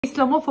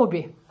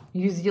İslamofobi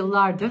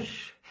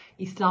yüzyıllardır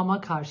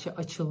İslam'a karşı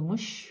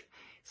açılmış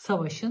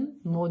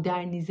savaşın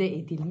modernize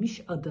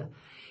edilmiş adı.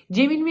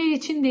 Cemil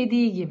Meriç'in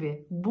dediği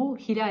gibi bu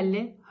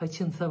hilalle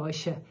haçın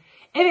savaşı.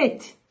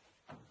 Evet,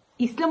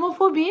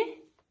 İslamofobi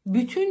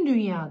bütün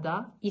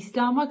dünyada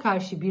İslam'a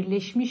karşı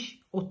birleşmiş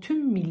o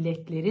tüm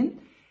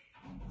milletlerin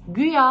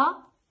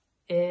güya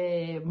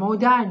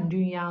modern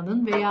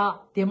dünyanın veya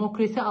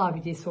demokrasi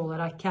abidesi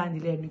olarak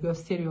kendilerini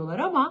gösteriyorlar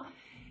ama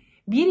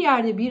bir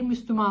yerde bir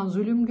Müslüman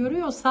zulüm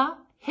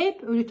görüyorsa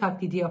hep ölü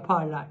taklidi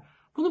yaparlar.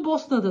 Bunu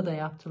Bosna'da da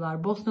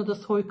yaptılar. Bosna'da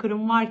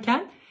soykırım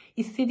varken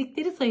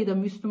istedikleri sayıda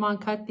Müslüman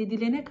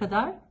katledilene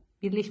kadar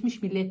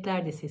Birleşmiş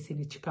Milletler de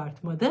sesini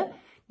çıkartmadı.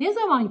 Ne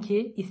zaman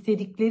ki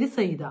istedikleri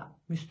sayıda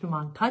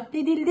Müslüman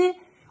katledildi,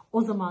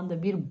 o zaman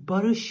da bir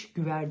barış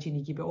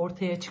güvercini gibi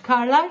ortaya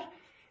çıkarlar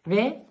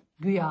ve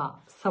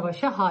güya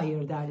savaşa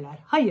hayır derler.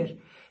 Hayır,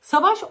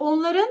 savaş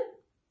onların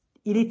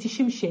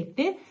iletişim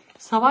şekli,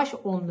 savaş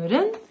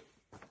onların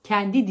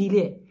kendi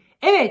dili.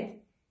 Evet,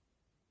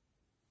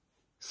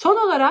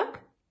 son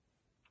olarak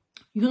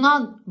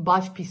Yunan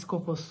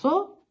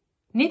Başpiskoposu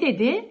ne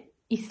dedi?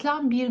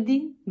 İslam bir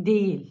din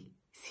değil,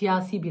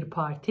 siyasi bir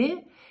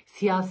parti,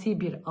 siyasi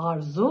bir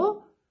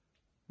arzu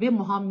ve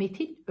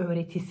Muhammed'in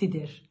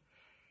öğretisidir.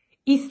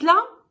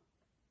 İslam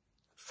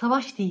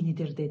savaş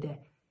dinidir dedi.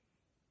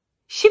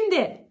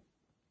 Şimdi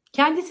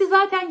kendisi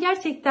zaten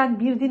gerçekten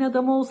bir din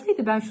adamı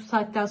olsaydı, ben şu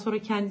saatten sonra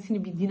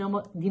kendisini bir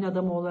din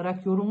adamı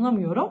olarak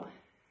yorumlamıyorum.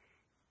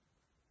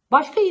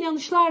 Başka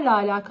inanışlarla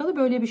alakalı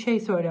böyle bir şey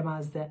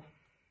söylemezdi.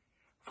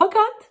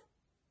 Fakat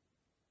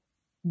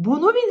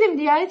bunu bizim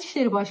Diyanet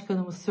İşleri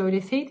Başkanımız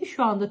söyleseydi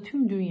şu anda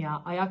tüm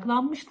dünya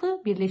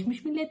ayaklanmıştı,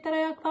 Birleşmiş Milletler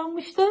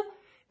ayaklanmıştı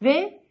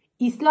ve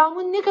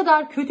İslam'ın ne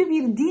kadar kötü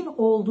bir din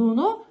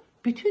olduğunu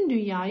bütün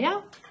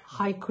dünyaya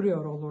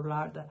haykırıyor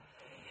olurlardı.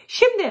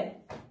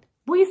 Şimdi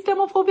bu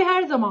İslamofobi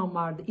her zaman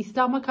vardı.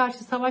 İslam'a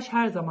karşı savaş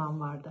her zaman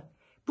vardı.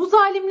 Bu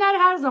zalimler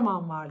her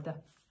zaman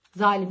vardı.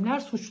 Zalimler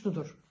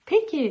suçludur.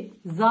 Peki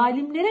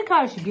zalimlere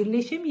karşı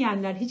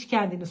birleşemeyenler hiç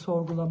kendini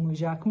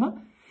sorgulamayacak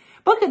mı?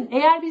 Bakın,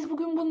 eğer biz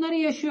bugün bunları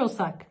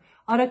yaşıyorsak,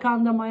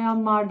 Arakan'da,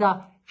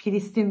 Myanmar'da,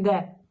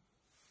 Filistin'de,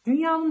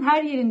 dünyanın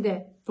her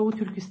yerinde, Doğu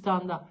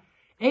Türkistan'da,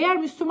 eğer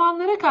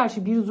Müslümanlara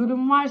karşı bir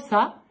zulüm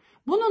varsa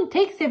bunun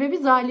tek sebebi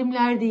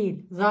zalimler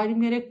değil.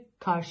 Zalimlere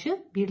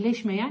karşı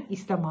birleşmeyen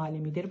İslam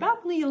alemidir. Ben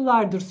bunu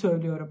yıllardır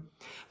söylüyorum.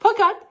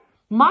 Fakat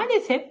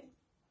maalesef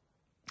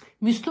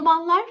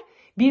Müslümanlar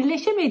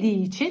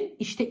birleşemediği için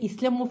işte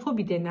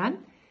İslamofobi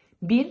denen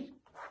bir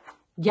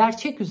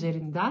gerçek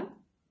üzerinden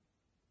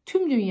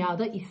tüm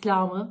dünyada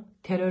İslam'ı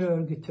terör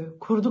örgütü,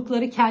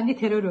 kurdukları kendi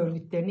terör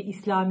örgütlerini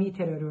İslami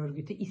terör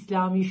örgütü,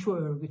 İslami şu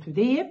örgütü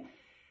deyip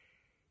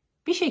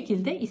bir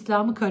şekilde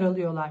İslam'ı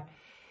karalıyorlar.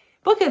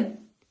 Bakın,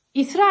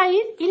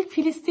 İsrail ilk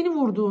Filistin'i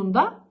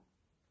vurduğunda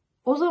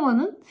o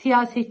zamanın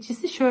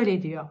siyasetçisi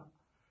şöyle diyor.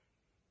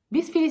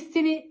 Biz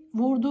Filistin'i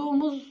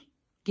vurduğumuz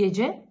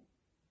gece,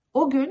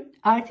 o gün,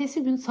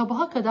 ertesi gün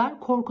sabaha kadar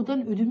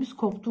korkudan ödümüz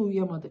koptu,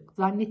 uyuyamadık.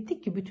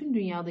 Zannettik ki bütün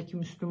dünyadaki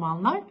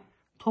Müslümanlar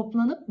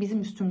toplanıp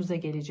bizim üstümüze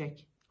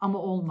gelecek. Ama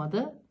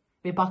olmadı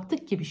ve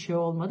baktık ki bir şey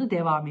olmadı,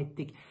 devam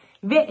ettik.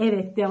 Ve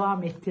evet,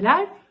 devam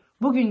ettiler.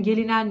 Bugün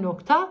gelinen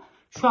nokta,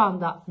 şu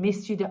anda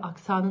Mescid-i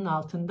Aksa'nın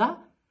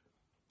altında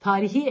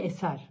tarihi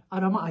eser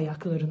arama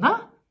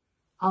ayaklarına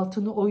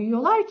altını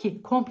oyuyorlar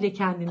ki komple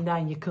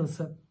kendinden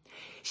yıkılsın.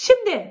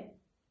 Şimdi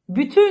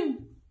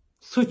bütün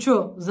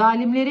suçu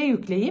zalimlere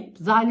yükleyip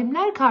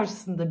zalimler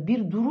karşısında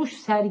bir duruş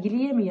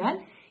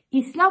sergileyemeyen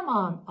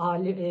İslam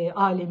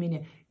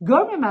alemini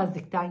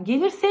görmemezlikten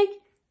gelirsek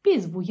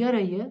biz bu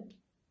yarayı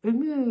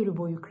ömür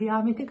boyu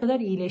kıyamete kadar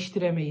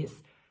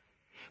iyileştiremeyiz.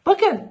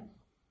 Bakın,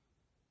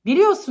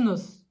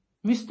 biliyorsunuz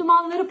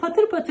Müslümanları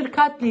patır patır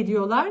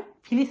katlediyorlar.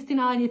 Filistin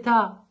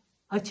adeta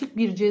açık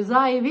bir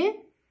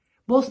cezaevi.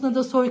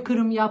 Bosna'da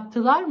soykırım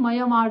yaptılar.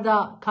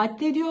 Myanmar'da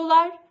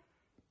katlediyorlar.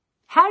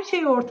 Her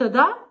şey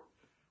ortada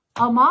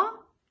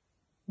ama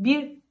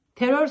bir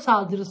terör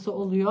saldırısı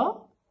oluyor.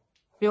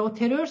 Ve o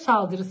terör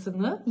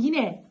saldırısını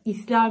yine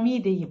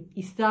İslami deyip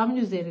İslam'ın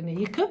üzerine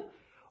yıkıp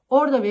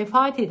orada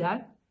vefat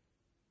eden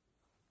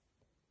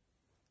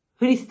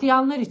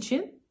Hristiyanlar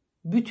için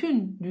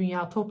bütün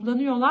dünya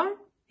toplanıyorlar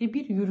ve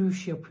bir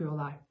yürüyüş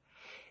yapıyorlar.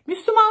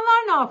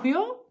 Müslümanlar ne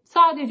yapıyor?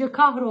 Sadece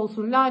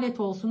kahrolsun, lanet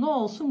olsun, o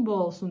olsun, bu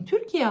olsun.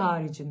 Türkiye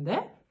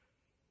haricinde,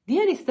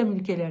 diğer İslam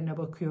ülkelerine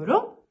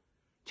bakıyorum.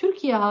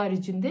 Türkiye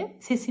haricinde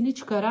sesini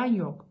çıkaran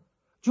yok.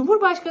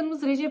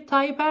 Cumhurbaşkanımız Recep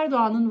Tayyip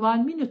Erdoğan'ın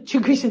one minute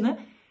çıkışını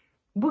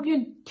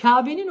bugün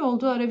Kabe'nin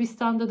olduğu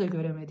Arabistan'da da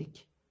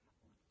göremedik.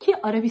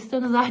 Ki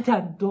Arabistan'ı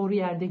zaten doğru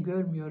yerde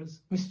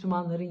görmüyoruz.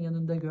 Müslümanların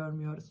yanında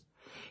görmüyoruz.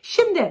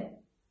 Şimdi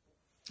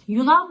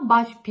Yunan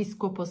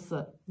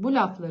Başpiskoposu bu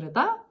lafları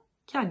da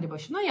kendi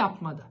başına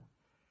yapmadı.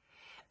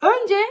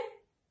 Önce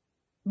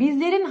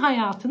bizlerin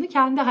hayatını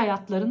kendi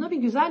hayatlarına bir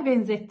güzel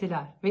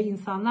benzettiler ve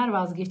insanlar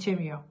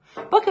vazgeçemiyor.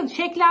 Bakın,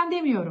 şeklen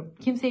demiyorum,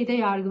 kimseyi de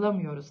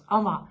yargılamıyoruz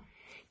ama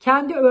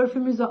kendi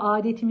örfümüzü,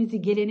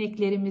 adetimizi,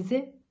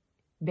 geleneklerimizi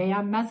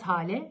beğenmez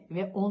hale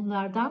ve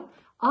onlardan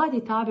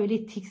adeta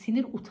böyle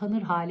tiksinir,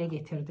 utanır hale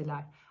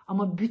getirdiler.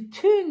 Ama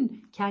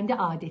bütün kendi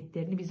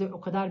adetlerini bize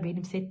o kadar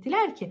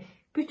benimsettiler ki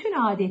bütün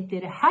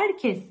adetleri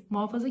herkes,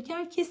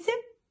 muhafazakar kesim,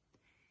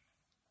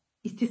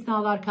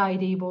 istisnalar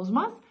kaideyi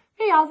bozmaz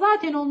veya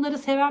zaten onları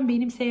seven,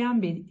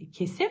 benimseyen bir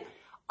kesim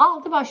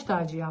aldı baş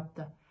tacı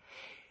yaptı.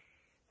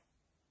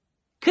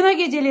 Kına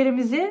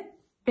gecelerimizi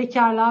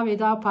bekarlığa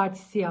veda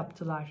partisi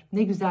yaptılar.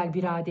 Ne güzel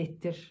bir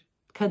adettir.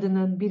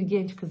 Kadının, bir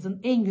genç kızın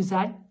en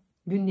güzel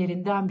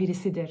günlerinden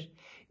birisidir.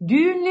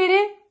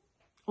 Düğünleri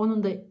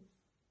onun da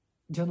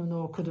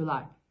canını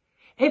okudular.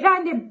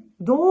 Efendim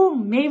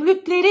doğum,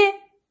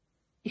 mevlütleri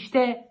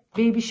işte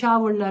baby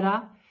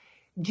shower'lara,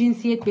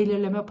 cinsiyet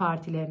belirleme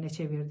partilerine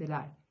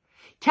çevirdiler.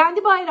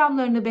 Kendi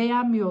bayramlarını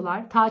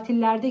beğenmiyorlar,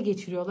 tatillerde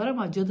geçiriyorlar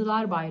ama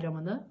Cadılar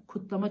Bayramı'nı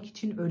kutlamak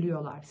için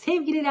ölüyorlar.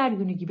 Sevgililer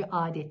Günü gibi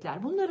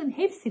adetler. Bunların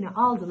hepsini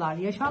aldılar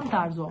yaşam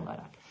tarzı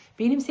olarak.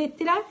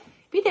 Benimsettiler.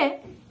 Bir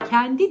de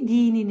kendi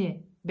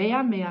dinini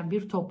beğenmeyen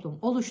bir toplum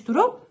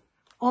oluşturup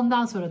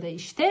ondan sonra da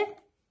işte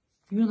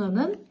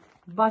Yunan'ın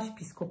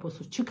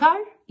başpiskoposu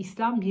çıkar,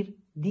 İslam bir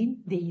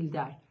din değil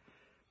der.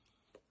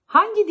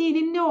 Hangi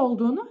dinin ne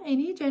olduğunu en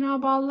iyi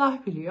Cenab-ı Allah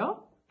biliyor.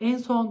 En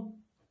son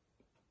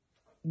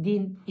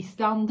din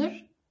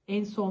İslam'dır.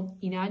 En son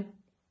inen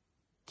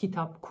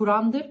kitap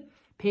Kur'an'dır.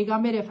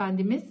 Peygamber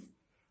Efendimiz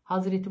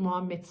Hazreti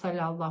Muhammed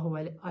sallallahu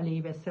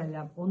aleyhi ve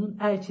sellem onun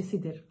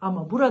elçisidir.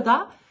 Ama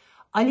burada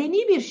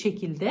aleni bir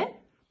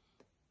şekilde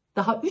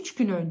daha 3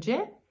 gün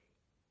önce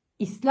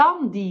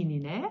İslam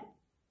dinine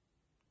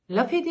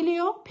laf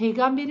ediliyor,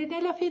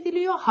 peygamberine laf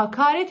ediliyor,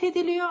 hakaret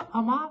ediliyor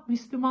ama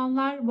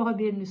Müslümanlar bu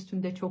haberin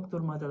üstünde çok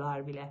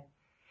durmadılar bile.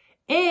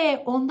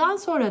 Ondan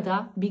sonra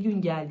da bir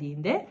gün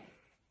geldiğinde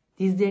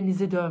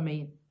dizlerinizi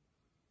dövmeyin.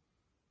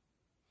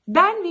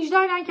 Ben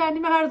vicdanen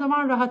kendimi her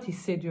zaman rahat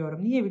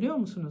hissediyorum. Niye biliyor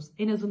musunuz?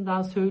 En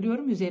azından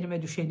söylüyorum,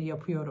 üzerime düşeni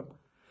yapıyorum.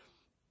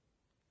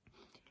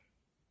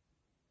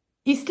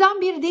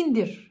 İslam bir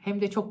dindir.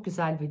 Hem de çok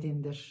güzel bir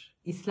dindir.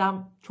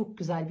 İslam çok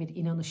güzel bir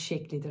inanış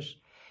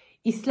şeklidir.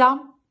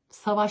 İslam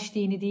savaş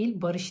dini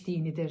değil, barış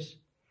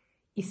dinidir.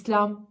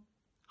 İslam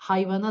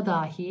hayvana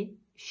dahi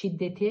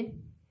şiddeti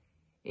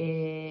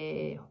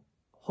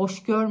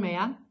hoş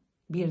görmeyen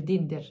bir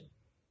dindir.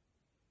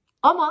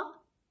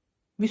 Ama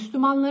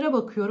Müslümanlara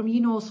bakıyorum,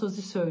 yine o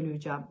sözü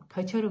söyleyeceğim.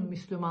 Kaçarım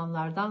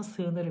Müslümanlardan,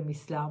 sığınırım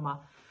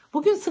İslam'a.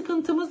 Bugün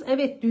sıkıntımız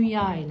evet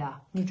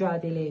dünyayla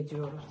mücadele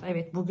ediyoruz.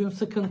 Evet bugün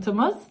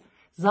sıkıntımız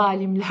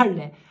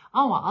zalimlerle.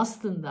 Ama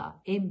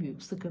aslında en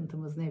büyük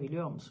sıkıntımız ne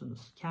biliyor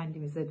musunuz?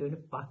 Kendimize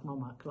dönüp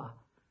bakmamakla,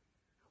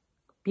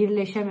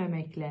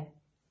 birleşememekle.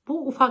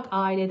 Bu ufak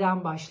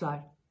aileden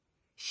başlar.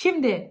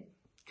 Şimdi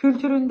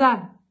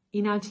kültüründen,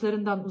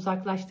 inançlarından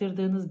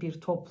uzaklaştırdığınız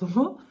bir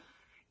toplumu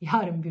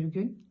yarın bir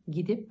gün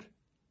gidip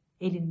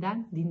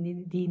elinden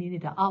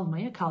dinini de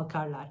almaya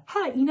kalkarlar.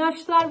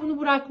 İnançlar bunu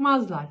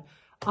bırakmazlar.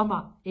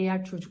 Ama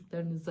eğer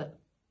çocuklarınızı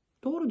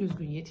doğru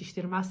düzgün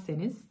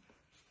yetiştirmezseniz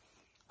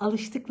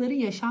alıştıkları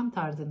yaşam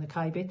tarzını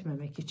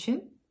kaybetmemek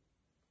için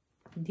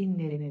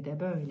dinlerini de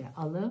böyle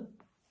alıp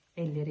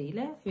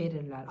elleriyle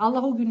verirler.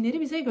 Allah o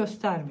günleri bize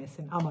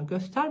göstermesin ama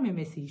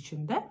göstermemesi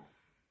için de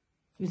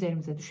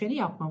üzerimize düşeni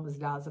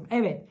yapmamız lazım.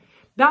 Evet,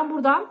 ben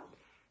buradan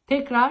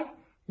tekrar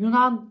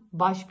Yunan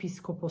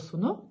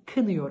başpiskoposunu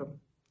kınıyorum.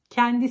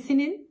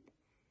 Kendisinin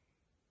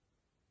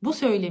bu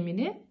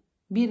söylemini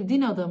bir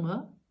din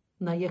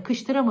adamına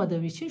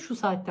yakıştıramadığım için şu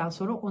saatten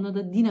sonra ona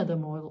da din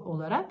adamı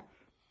olarak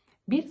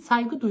bir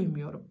saygı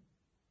duymuyorum.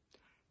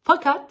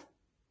 Fakat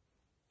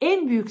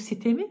en büyük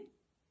sitemi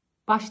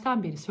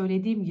baştan beri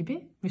söylediğim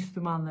gibi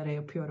Müslümanlara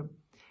yapıyorum.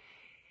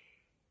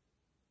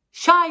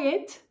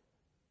 Şayet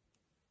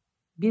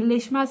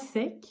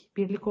birleşmezsek,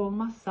 birlik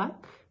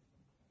olmazsak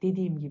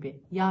dediğim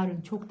gibi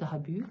yarın çok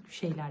daha büyük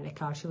şeylerle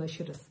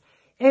karşılaşırız.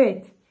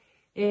 Evet,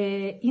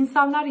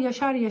 insanlar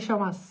yaşar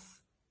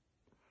yaşamaz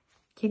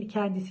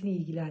kendisini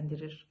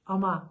ilgilendirir.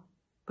 Ama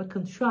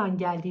bakın şu an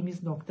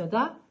geldiğimiz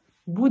noktada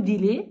bu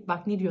dili,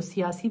 bak ne diyor,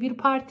 siyasi bir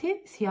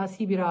parti,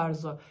 siyasi bir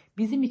arzu.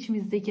 Bizim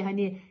içimizdeki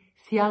hani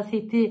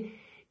siyaseti,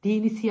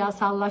 dini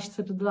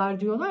siyasallaştırdılar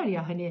diyorlar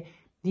ya, hani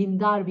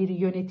dindar bir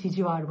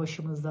yönetici var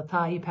başımızda,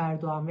 Tayyip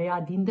Erdoğan,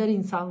 veya dindar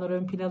insanlar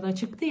ön plana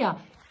çıktı ya.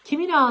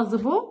 Kimin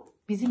ağzı bu?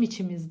 Bizim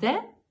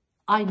içimizde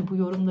aynı bu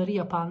yorumları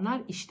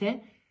yapanlar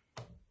işte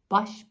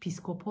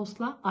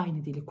başpiskoposla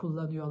aynı dili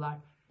kullanıyorlar.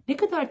 Ne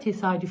kadar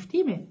tesadüf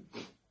değil mi?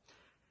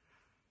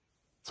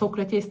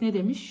 Sokrates ne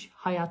demiş?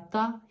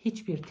 Hayatta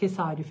hiçbir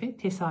tesadüfe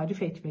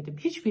tesadüf etmedim.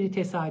 Hiçbiri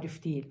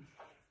tesadüf değil.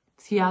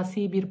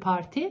 Siyasi bir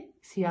parti,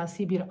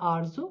 siyasi bir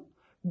arzu,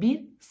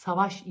 bir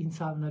savaş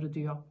insanları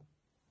diyor.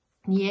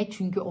 Niye?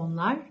 Çünkü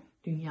onlar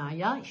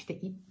dünyaya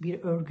işte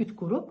bir örgüt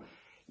kurup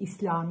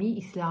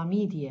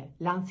İslami diye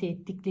lanse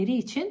ettikleri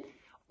için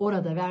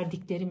orada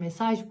verdikleri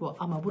mesaj bu.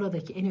 Ama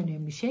buradaki en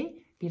önemli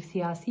şey bir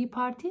siyasi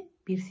parti,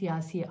 bir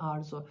siyasi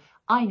arzu.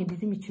 Aynı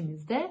bizim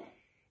içimizde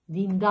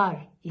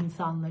dindar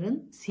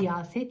insanların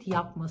siyaset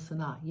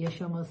yapmasına,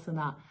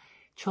 yaşamasına,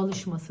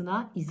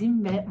 çalışmasına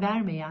izin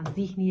vermeyen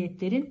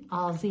zihniyetlerin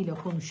ağzıyla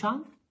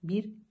konuşan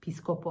bir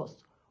piskopos.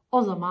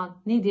 O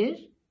zaman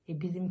nedir?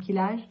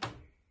 Bizimkiler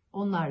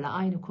onlarla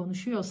aynı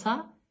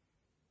konuşuyorsa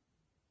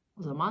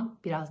o zaman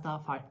biraz daha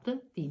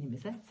farklı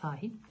dinimize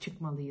sahip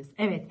çıkmalıyız.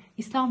 Evet,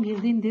 İslam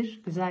bir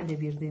dindir, güzel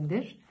de bir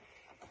dindir.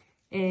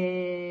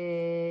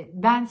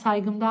 Ben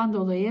saygımdan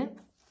dolayı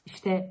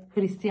işte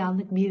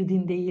Hristiyanlık bir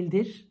din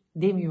değildir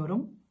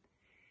demiyorum.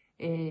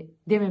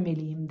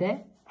 Dememeliyim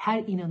de.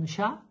 Her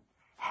inanışa,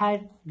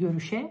 her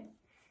görüşe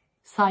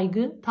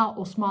saygı ta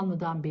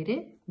Osmanlı'dan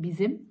beri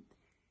bizim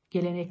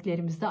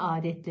geleneklerimizde,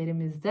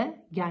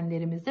 adetlerimizde,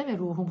 genlerimizde ve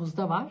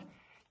ruhumuzda var.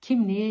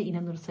 Kim neye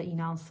inanırsa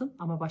inansın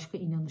ama başka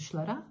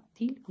inanışlara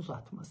dil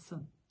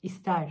uzatmasın.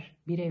 İster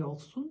birey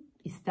olsun,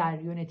 ister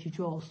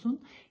yönetici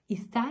olsun,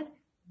 ister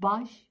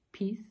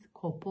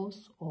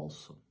başpiskopos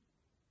olsun.